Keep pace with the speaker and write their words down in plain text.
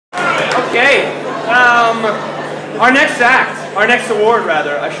Okay. Our next act, our next award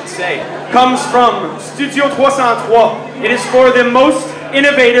rather, I should say, comes from Studio 303. It is for the most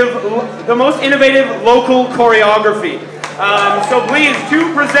innovative local choreography. So please,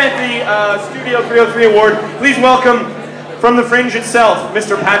 to present the Studio 303 award, please welcome from the Fringe itself,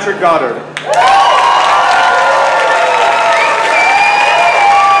 Mr. Patrick Goddard.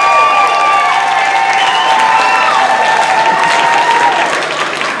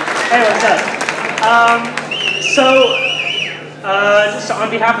 Hey, what's up? Just on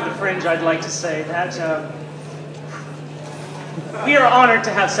behalf of the Fringe, I'd like to say that we are honored to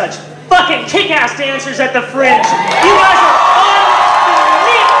have such fucking kick-ass dancers at the Fringe. You guys are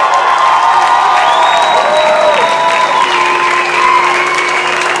unbelievable!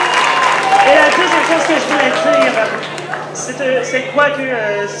 Et la deuxième chose que je voulais dire, c'est quoi que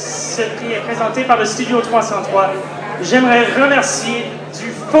ce prix est présenté par le Studio 303. J'aimerais remercier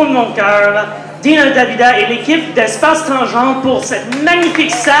du fond de mon cœur Dina Davida et l'équipe d'Espace Tangent pour cette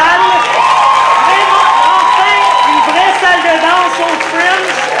magnifique salle. Vraiment, enfin, une vraie salle de danse au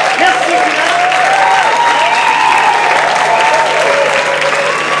Fringe. Merci, Dina.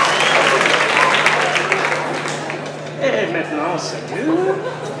 Et maintenant, c'est tout.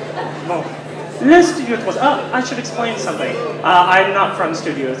 Bon, le Studio 303. I should explain something. I'm not from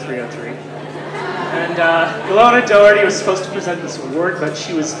Studio 303. And Ilona Doherty was supposed to present this award, but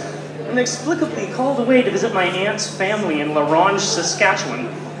she was inexplicably called away to visit my aunt's family in La Ronge, Saskatchewan.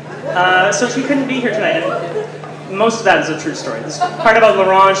 So she couldn't be here tonight. And most of that is a true story. This part about La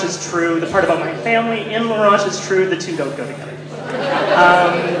Ronge is true. The part about my family in La Ronge is true. The two don't go together.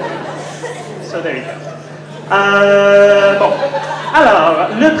 So there you go. Bon. Alors,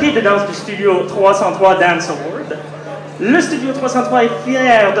 le prix de danse du Studio 303 Dance Award. Le Studio 303 est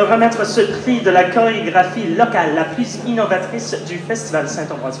fier de remettre ce prix de la chorégraphie locale la plus innovatrice du Festival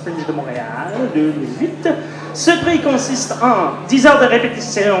Saint-Ambroise Fringe de Montréal 2008. Ce prix consiste en 10 heures de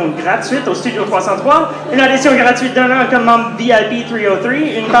répétition gratuite au Studio 303, une adhésion gratuite d'un an comme membre VIP 303,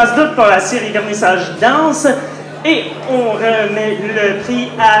 une passe double pour la série vernissage danse, et on remet le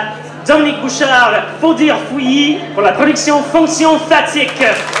prix à Dominique Bouchard de Fodire fouillis pour la production Fonction, phatique.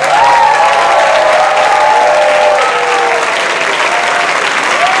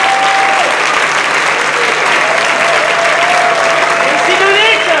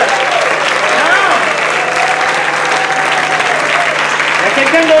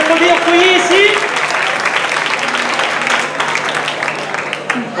 Quelqu'un de Fodire fouillis ici?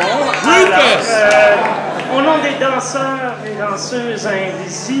 Bon, alors, au nom des danseurs et danseuses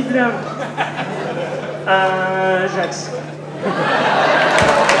invisibles, j'accepte.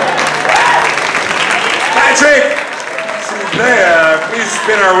 Patrick, s'il vous plaît, please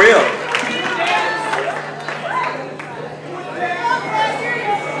spin our wheel.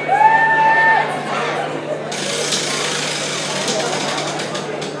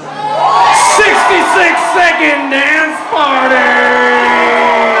 Second dance party!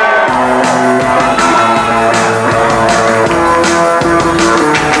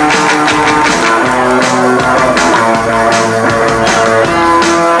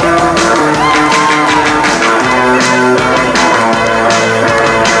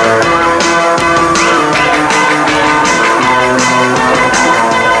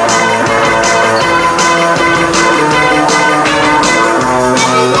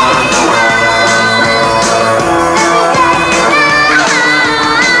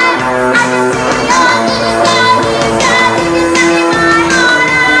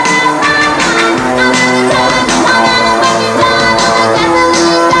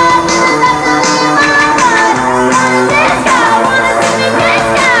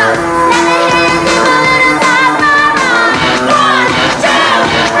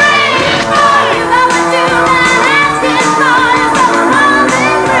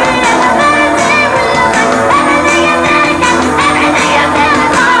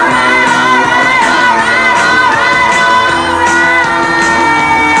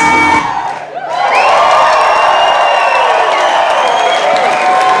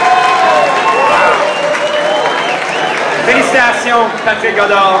 Patrick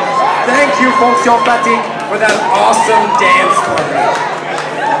Goddard. Thank you, Fonction phatique, for that awesome dance party.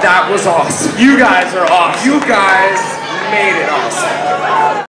 That was awesome. You guys are awesome. You guys made it awesome.